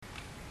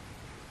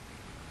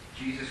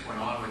Jesus went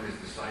on with his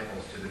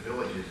disciples to the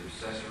villages of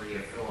Caesarea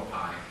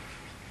Philippi.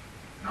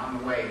 And on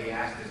the way, he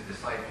asked his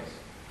disciples,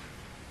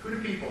 "Who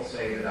do people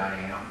say that I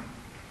am?"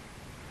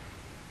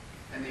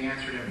 And they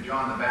answered him,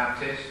 "John the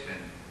Baptist, and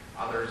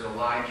others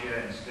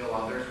Elijah, and still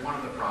others one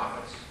of the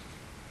prophets."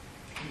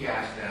 He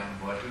asked them,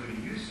 "But who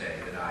do you say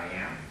that I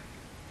am?"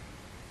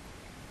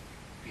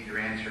 Peter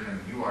answered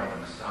him, "You are the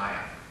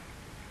Messiah."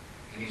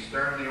 And he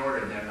sternly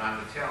ordered them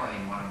not to tell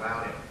anyone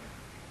about him.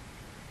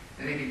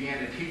 Then he began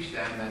to teach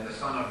them that the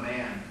Son of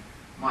Man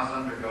must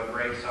undergo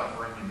great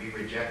suffering and be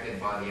rejected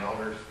by the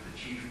elders, the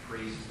chief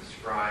priests, the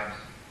scribes,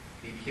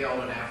 be killed,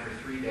 and after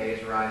 3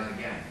 days rise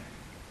again.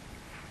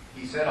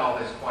 He said all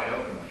this quite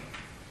openly.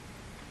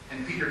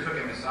 And Peter took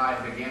him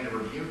aside and began to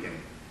rebuke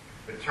him.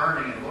 But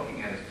turning and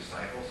looking at his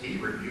disciples, he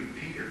rebuked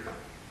Peter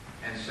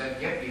and said,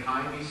 "Get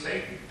behind me,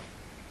 Satan.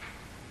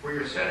 For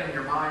you're setting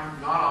your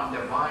mind not on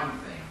divine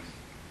things,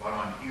 but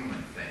on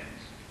human things."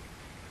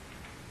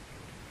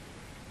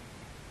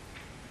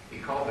 He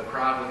called the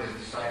crowd with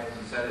his disciples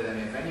and said to them,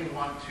 "If any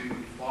want to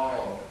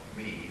follow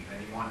me, if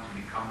any want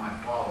to become my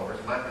followers,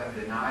 let them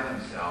deny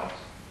themselves,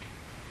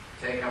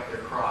 take up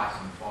their cross,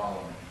 and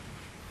follow me.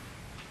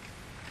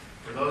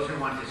 For those who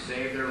want to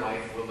save their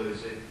life will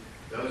lose it.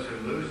 Those who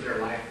lose their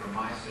life for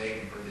my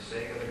sake and for the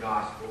sake of the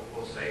gospel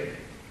will save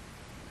it.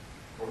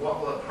 For what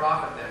will it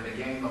profit them to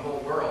gain the whole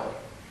world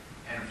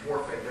and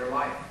forfeit their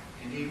life?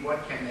 Indeed,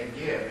 what can they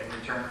give in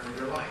return for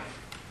their life?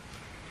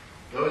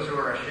 Those who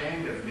are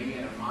ashamed of me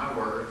and of my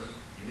words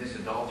in this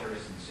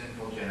adulterous and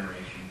sinful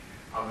generation,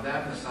 of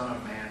them the Son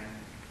of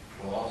Man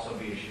will also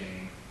be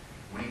ashamed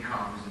when he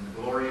comes in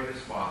the glory of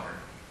his Father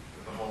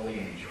with the holy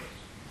angels."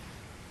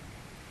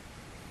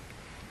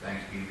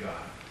 Thanks be to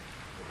God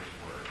for his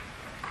word.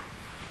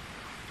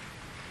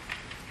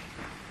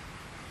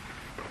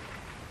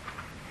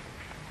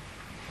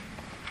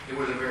 It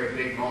was a very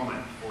big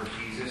moment for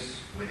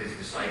Jesus with his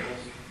disciples.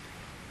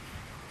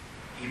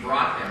 He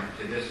brought them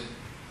to this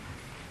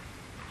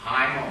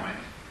high moment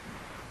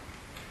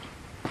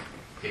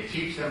to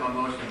teach them a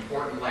most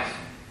important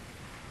lesson,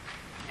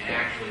 and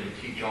actually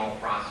to teach all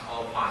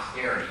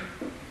posterity.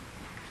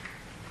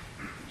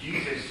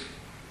 Jesus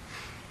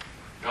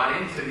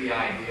got into the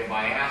idea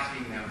by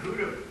asking them, "Who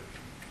do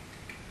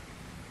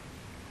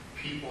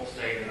people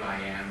say that I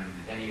am?"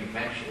 And then he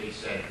eventually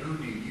said, "Who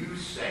do you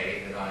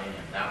say that I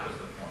am?" That was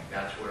the point.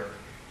 That's where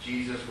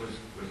Jesus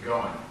was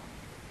going.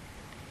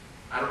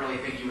 I don't really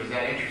think he was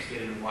that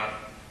interested in what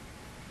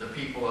the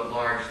people at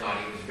large thought.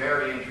 He was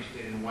very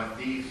interested in what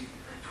these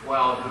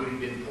 12 who had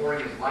been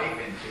pouring his life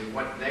into,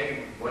 what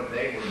they were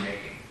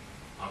making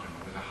of him.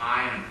 It was a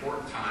high and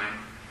important time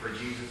for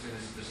Jesus and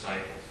his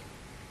disciples.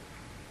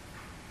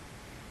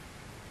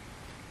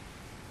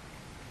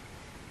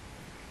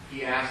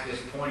 He asked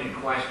this pointed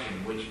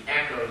question, which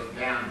echoes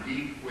down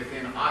deep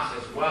within us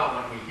as well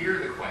when we hear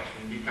the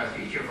question, because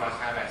each of us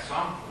have at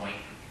some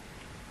point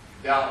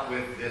dealt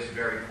with this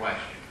very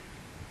question.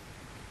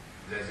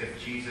 It's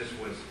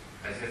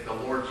as if the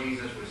Lord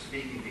Jesus was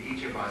speaking to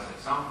each of us at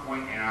some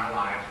point in our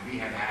lives. We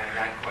have had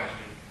that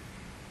question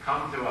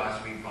come to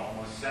us. We've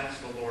almost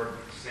sensed the Lord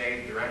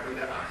say directly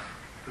to us,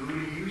 "Who do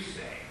you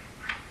say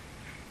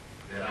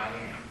that I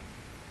am?"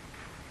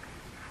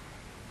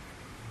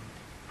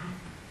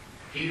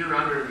 Peter,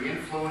 under the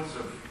influence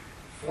of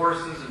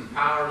forces and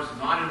powers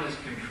not in his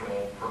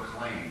control,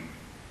 proclaimed,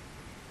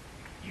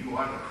 "You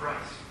are the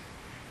Christ."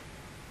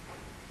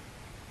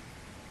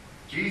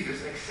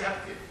 Jesus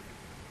accepted,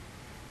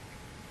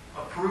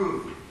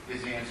 approved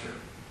his answer.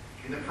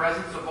 In the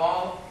presence of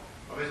all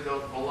of his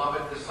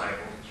beloved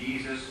disciples,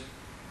 Jesus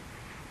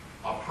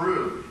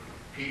approved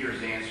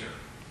Peter's answer.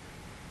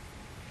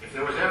 If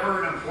there was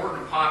ever an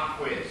important pop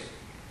quiz,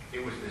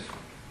 it was this one.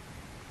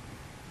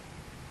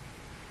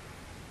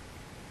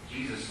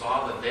 Jesus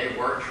saw that they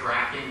were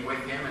tracking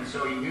with him, and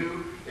so he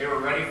knew they were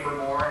ready for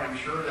more, and I'm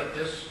sure that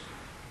this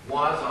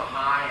was a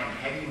high and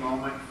heavy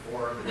moment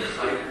for the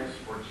disciples,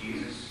 for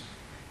Jesus.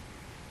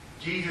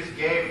 Jesus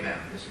gave them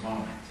this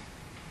moment.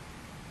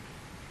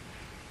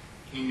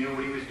 He knew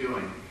what he was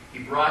doing. He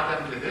brought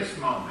them to this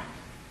moment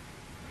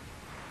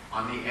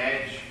on the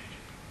edge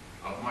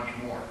of much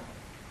more.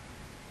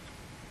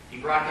 He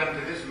brought them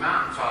to this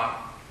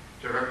mountaintop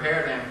to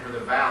prepare them for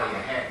the valley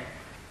ahead.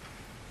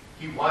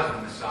 He was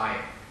the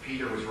Messiah.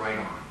 Peter was right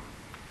on.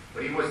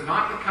 But he was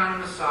not the kind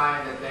of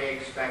Messiah that they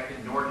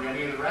expected, nor did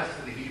any of the rest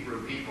of the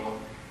Hebrew people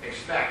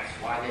expect.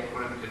 Why they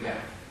put him to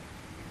death.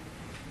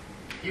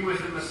 He was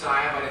the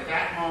Messiah, but at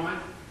that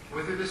moment,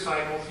 with the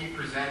disciples, he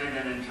presented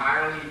an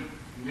entirely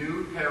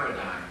new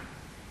paradigm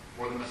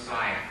for the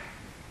Messiah.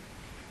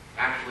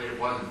 Actually, it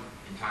wasn't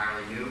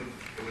entirely new.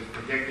 It was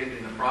predicted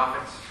in the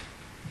prophets,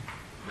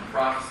 in the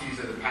prophecies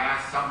of the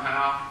past.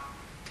 Somehow,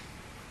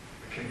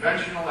 the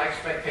conventional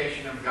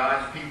expectation of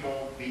God's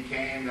people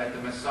became that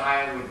the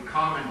Messiah would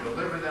come and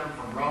deliver them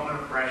from Roman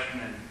oppression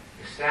and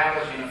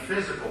establish in a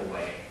physical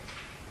way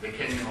the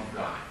kingdom of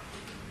God.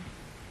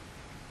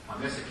 On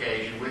this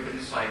occasion, with the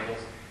disciples,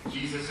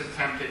 Jesus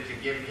attempted to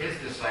give his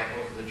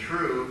disciples the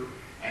true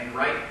and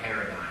right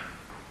paradigm.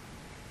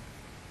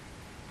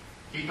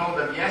 He told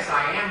them, yes,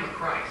 I am the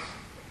Christ.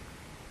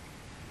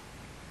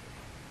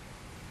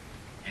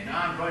 And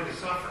now I'm going to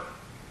suffer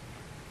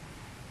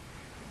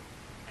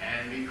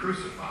and be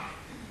crucified,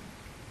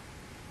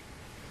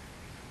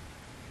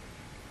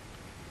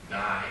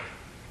 die,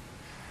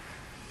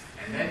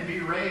 and then be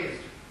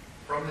raised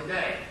from the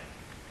dead.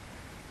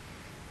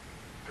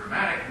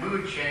 Dramatic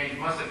mood change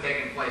must have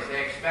taken place.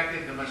 They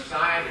expected the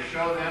Messiah to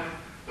show them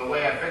the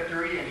way of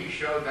victory, and he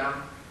showed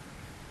them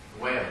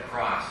the way of the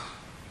cross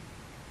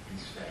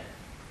instead.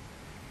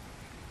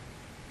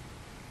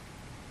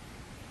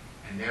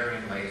 And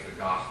therein lays the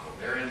gospel.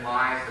 Therein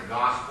lies the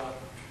gospel of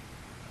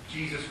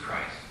Jesus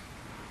Christ.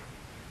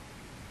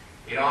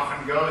 It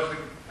often goes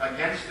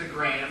against the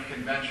grain of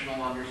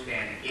conventional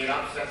understanding. It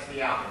upsets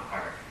the apple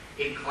cart.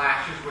 It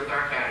clashes with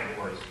our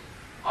categories.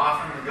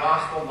 Often the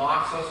gospel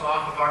knocks us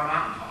off of our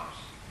mountaintops.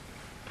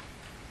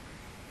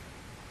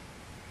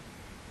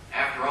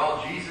 After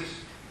all, Jesus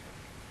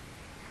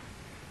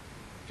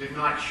did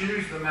not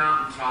choose the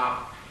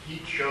mountaintop. He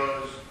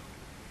chose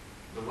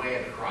the way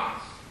of the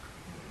cross.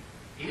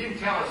 He didn't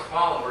tell his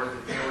followers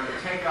that they were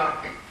to take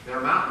up their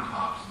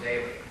mountaintops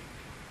daily.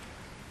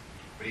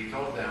 But he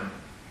told them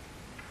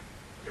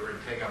they were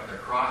to take up their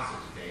crosses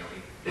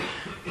daily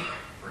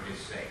for his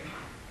sake.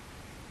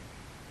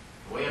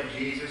 The way of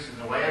Jesus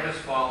and the way of his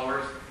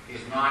followers is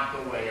not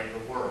the way of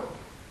the world.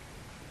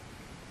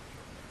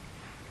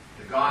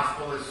 The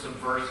gospel is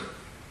subversive.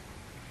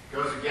 It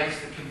goes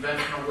against the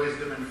conventional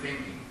wisdom and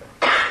thinking.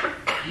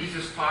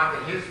 Jesus taught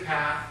that his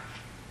path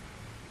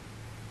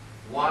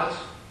was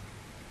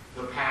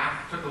the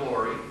path to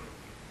glory,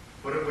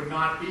 but it would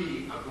not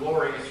be a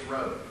glorious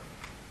road.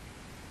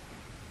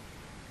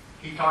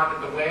 He taught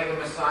that the way of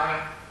the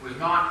Messiah was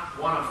not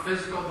one of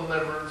physical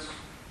deliverance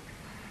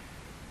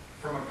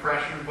from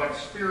oppression, but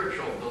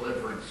spiritual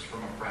deliverance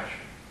from oppression.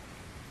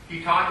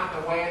 He taught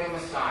that the way of the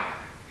Messiah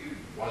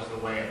was the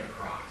way of the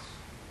cross.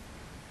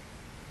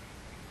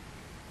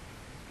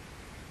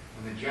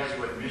 When the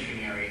Jesuit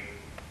missionary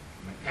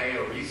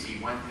Matteo Ricci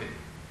went to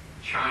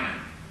China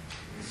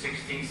in the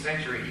 16th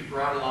century, he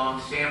brought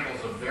along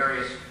samples of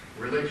various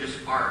religious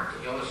art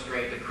to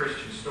illustrate the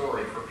Christian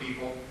story for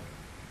people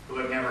who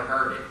had never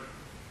heard it.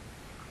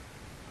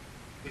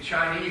 The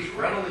Chinese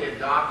readily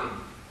adopted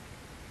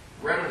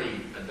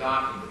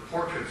the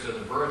portraits of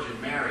the Virgin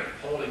Mary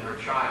holding her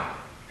child.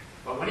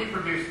 But when he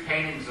produced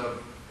paintings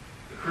of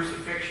the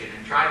crucifixion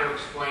and tried to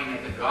explain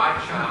that the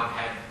God-child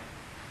had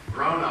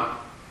grown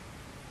up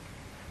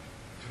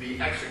to be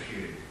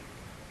executed,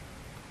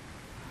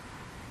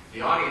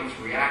 the audience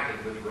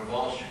reacted with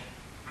revulsion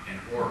and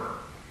horror.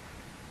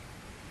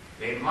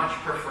 They much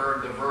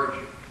preferred the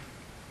Virgin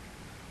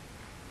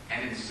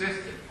and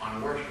insisted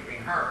on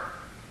worshiping her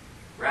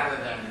rather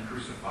than the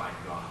crucified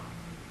God.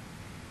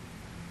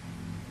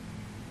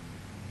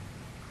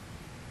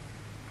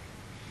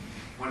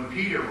 When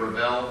Peter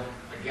rebelled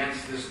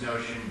against this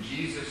notion,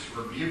 Jesus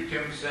rebuked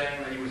him,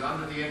 saying that he was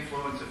under the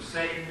influence of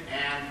Satan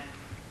and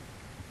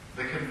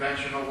the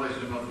conventional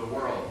wisdom of the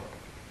world,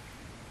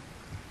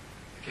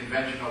 the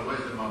conventional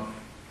wisdom of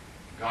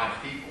God's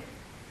people.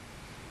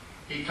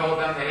 He told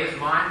them that his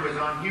mind was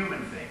on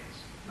human things,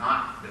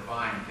 not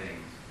divine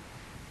things.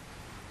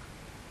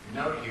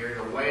 Note here,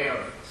 the way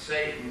of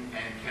Satan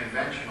and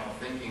conventional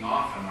thinking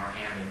often are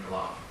hand in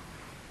glove.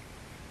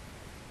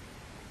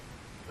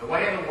 The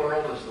way of the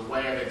world is the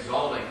way of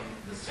exalting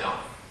the self.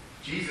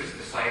 Jesus'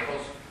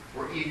 disciples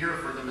were eager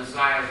for the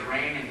Messiah's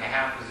reign and to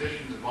have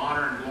positions of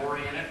honor and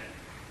glory in it.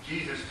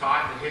 Jesus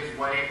taught that his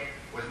way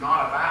was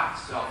not about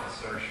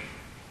self-assertion,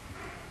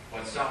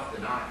 but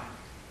self-denial.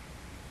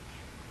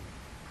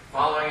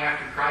 Following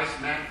after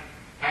Christ meant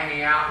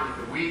hanging out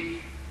with the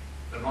weak,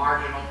 the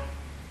marginal,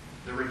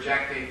 the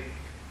rejected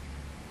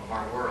of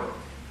our world.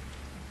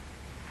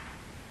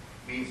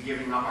 It means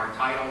giving up our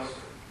titles,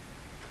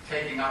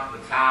 taking up the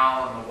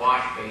towel and the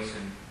wash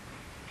basin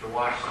to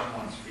wash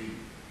someone's feet.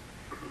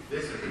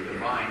 This is a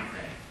divine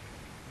thing,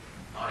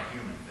 not a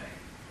human thing.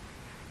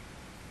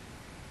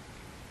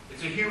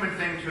 It's a human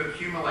thing to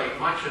accumulate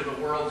much of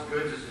the world's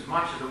goods, as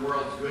much of the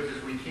world's goods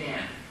as we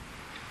can.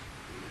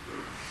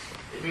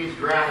 It means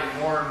grabbing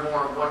more and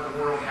more of what the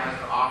world has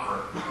to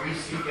offer. We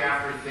seek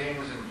after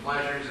things and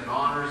pleasures and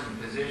honors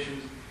and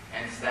positions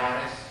and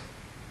status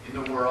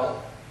in the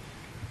world.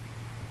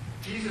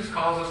 Jesus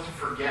calls us to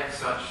forget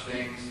such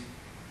things.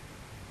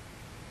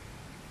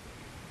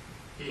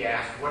 He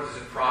asked, what does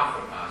it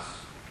profit us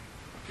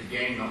to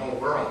gain the whole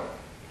world,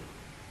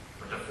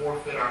 but to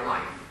forfeit our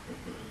life?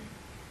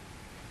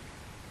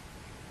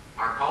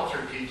 Our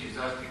culture teaches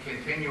us to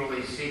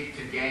continually seek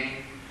to gain,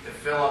 to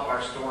fill up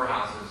our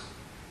storehouses.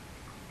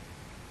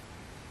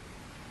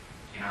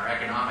 In our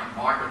economic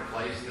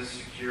marketplace, this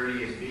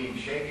security is being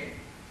shaken.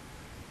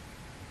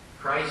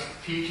 Christ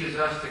teaches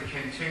us to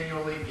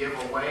continually give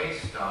away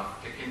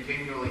stuff, to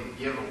continually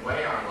give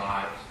away our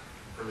lives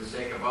for the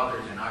sake of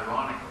others, and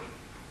ironically,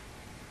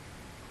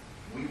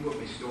 we will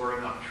be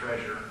storing up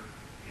treasure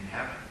in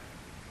heaven.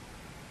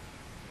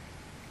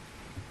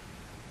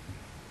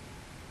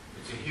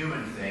 It's a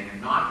human thing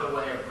and not the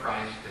way of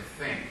Christ to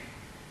think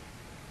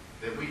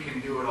that we can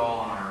do do it all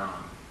on our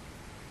own.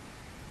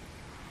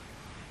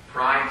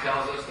 Pride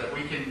tells us that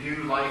we can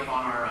do life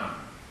on our own.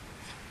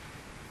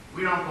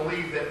 We don't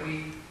believe that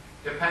we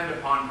depend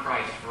upon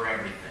Christ for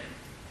everything.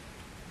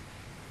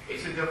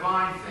 It's a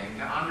divine thing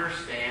to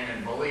understand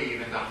and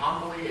believe and to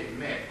humbly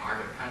admit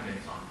our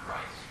dependence on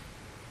Christ.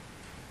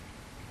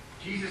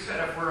 Jesus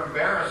said if we're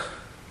embarrassed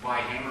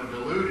by him or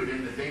deluded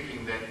into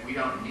thinking that we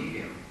don't need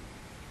him,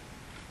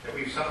 that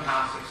we've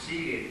somehow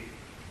succeeded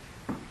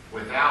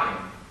without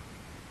him,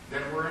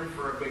 then we're in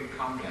for a big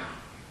come down.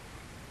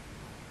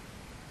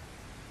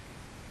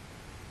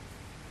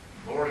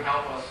 Lord,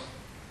 help us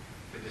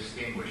to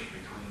distinguish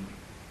between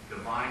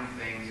divine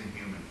things and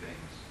human things.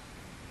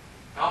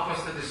 Help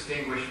us to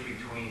distinguish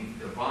between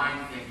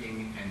divine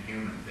thinking and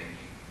human thinking.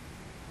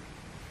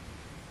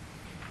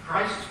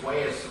 Christ's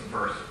way is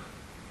subversive.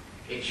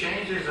 It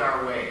changes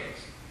our ways,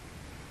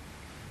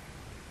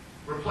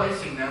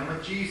 replacing them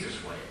with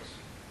Jesus' ways.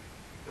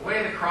 The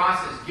way of the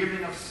cross is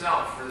giving of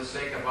self for the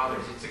sake of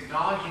others. It's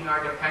acknowledging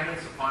our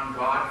dependence upon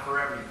God for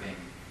everything.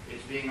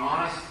 It's being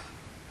honest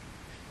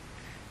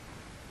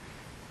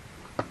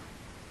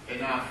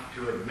enough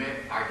to admit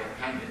our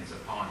dependence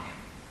upon him.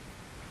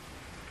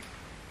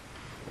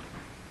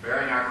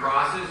 Bearing our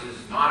crosses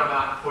is not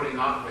about putting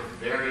up with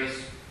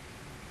various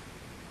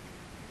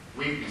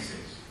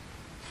weaknesses.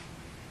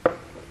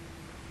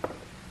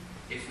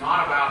 It's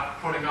not about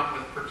putting up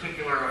with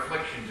particular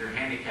afflictions or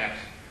handicaps.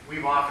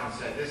 We've often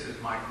said, this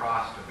is my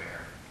cross to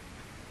bear.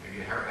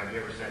 Have you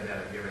ever said that?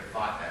 Have you ever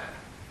thought that?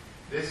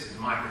 This is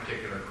my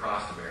particular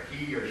cross to bear.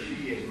 He or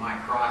she is my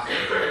cross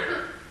to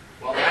bear.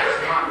 Well,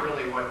 that's not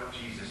really what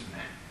Jesus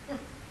meant.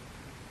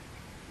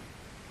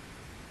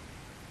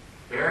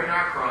 Bearing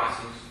our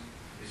crosses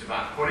is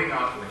about putting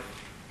up with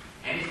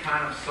any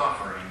kind of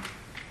suffering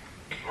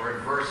or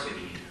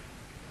adversity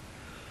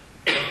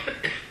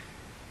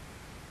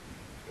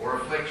or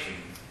affliction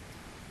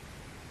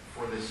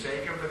for the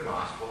sake of the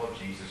gospel of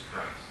Jesus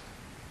Christ.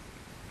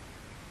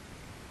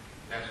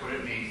 That's what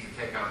it means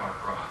to take up our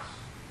cross.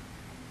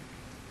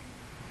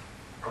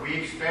 Are we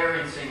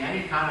experiencing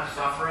any kind of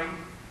suffering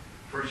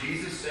for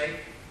Jesus' sake?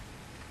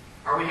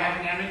 Are we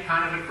having any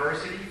kind of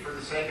adversity for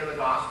the sake of the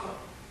gospel?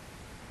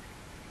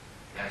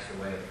 That's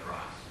the way of the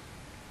cross.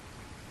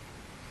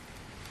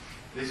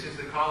 This is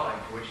the calling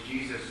to which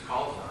Jesus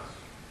calls us.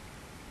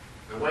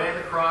 The way of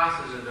the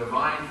cross is a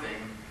divine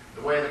thing.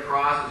 The way of the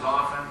cross is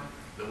often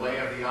the way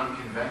of the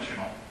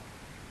unconventional.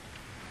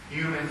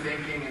 Human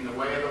thinking and the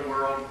way of the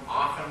world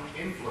often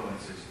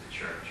influences the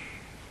church,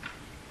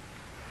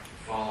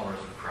 followers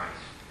of Christ.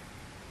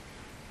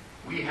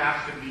 We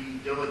have to be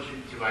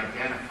diligent to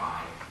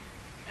identify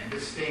and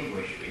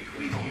distinguish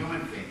between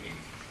human thinking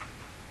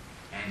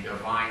and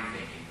divine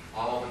thinking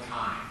all the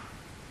time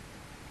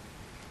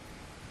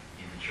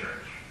in the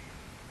church.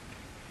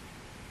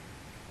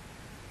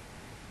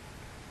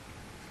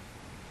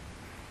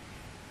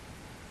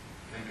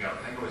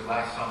 I think it was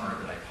last summer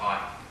that I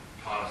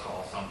taught us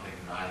all something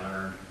that I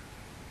learned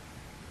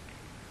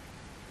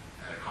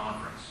at a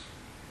conference.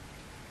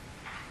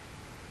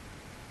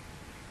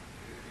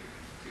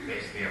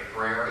 Basically a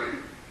prayer.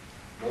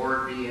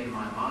 Lord, be in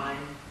my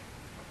mind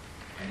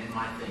and in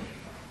my thinking.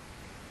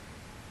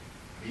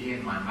 Be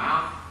in my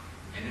mouth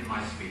and in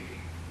my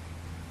speaking.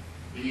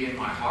 Be in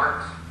my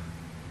heart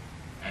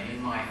and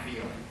in my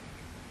feeling.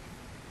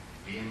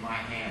 Be in my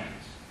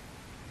hands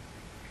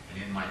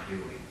and in my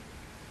doing.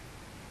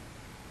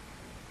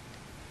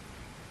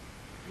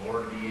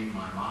 Lord, be in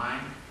my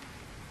mind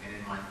and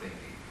in my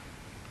thinking.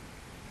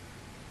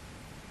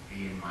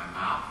 Be in my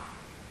mouth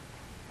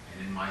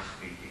and in my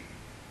speaking.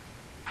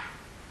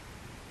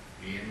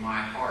 Be in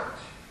my heart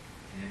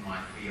and in my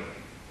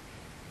feeling.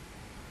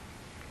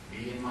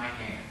 Be in my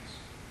hands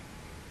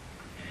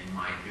and in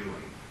my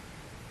doing.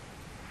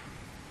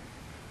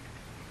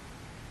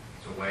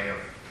 It's a way of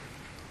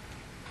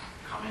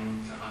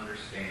coming to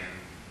understand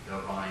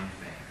divine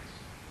things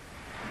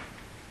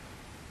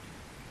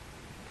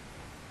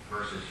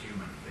versus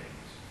human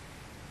things.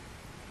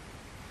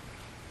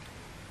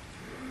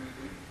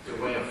 It's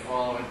a way of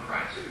following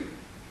Christ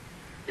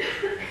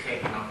and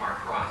taking up our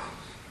crosses.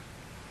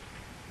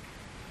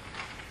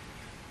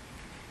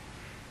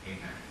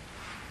 Amen.